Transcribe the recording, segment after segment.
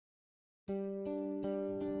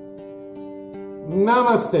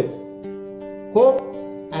Namaste. Hope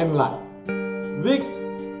and life. Week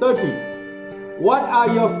 30. What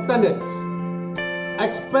are your standards?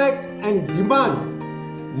 Expect and demand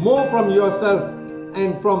more from yourself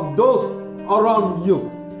and from those around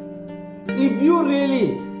you. If you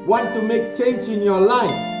really want to make change in your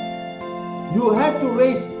life, you have to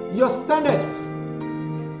raise your standards.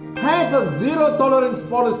 Have a zero tolerance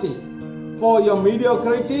policy for your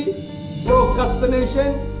mediocrity,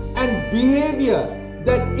 procrastination, and behavior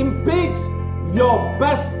that impedes your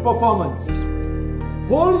best performance.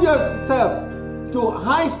 Hold yourself to a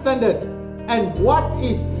high standard, and what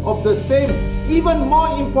is of the same, even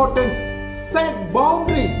more importance, set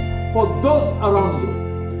boundaries for those around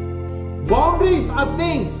you. Boundaries are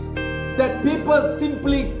things that people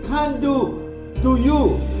simply can't do to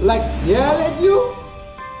you, like yell at you,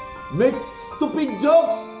 make stupid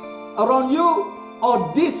jokes around you,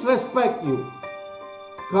 or disrespect you.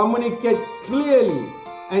 Communicate clearly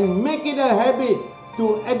and make it a habit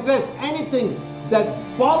to address anything that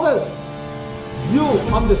bothers you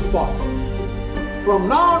on the spot. From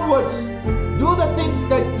now onwards, do the things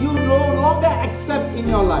that you no longer accept in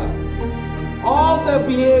your life. All the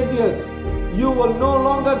behaviors you will no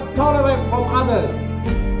longer tolerate from others,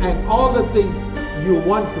 and all the things you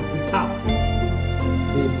want to become.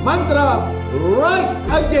 The mantra, rise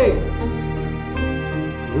again.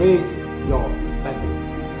 Raise